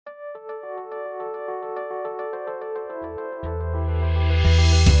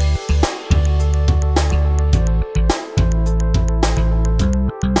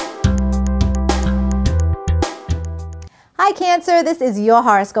Hi Cancer, this is your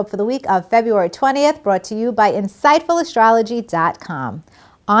horoscope for the week of February 20th, brought to you by InsightfulAstrology.com.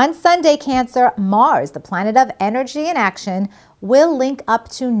 On Sunday, Cancer, Mars, the planet of energy and action, will link up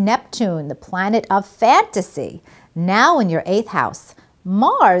to Neptune, the planet of fantasy, now in your 8th house.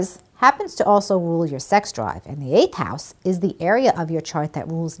 Mars happens to also rule your sex drive, and the 8th house is the area of your chart that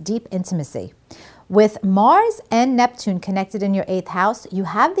rules deep intimacy. With Mars and Neptune connected in your 8th house, you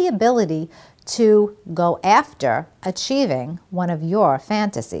have the ability to go after achieving one of your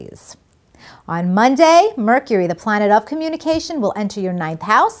fantasies. On Monday, Mercury, the planet of communication, will enter your 9th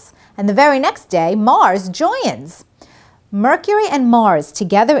house, and the very next day, Mars joins. Mercury and Mars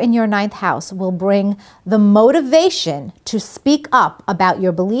together in your 9th house will bring the motivation to speak up about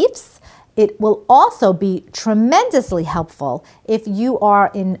your beliefs. It will also be tremendously helpful if you are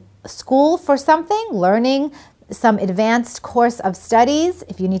in school for something, learning some advanced course of studies.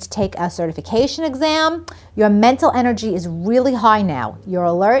 If you need to take a certification exam, your mental energy is really high now. You're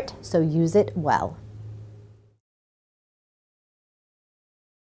alert, so use it well.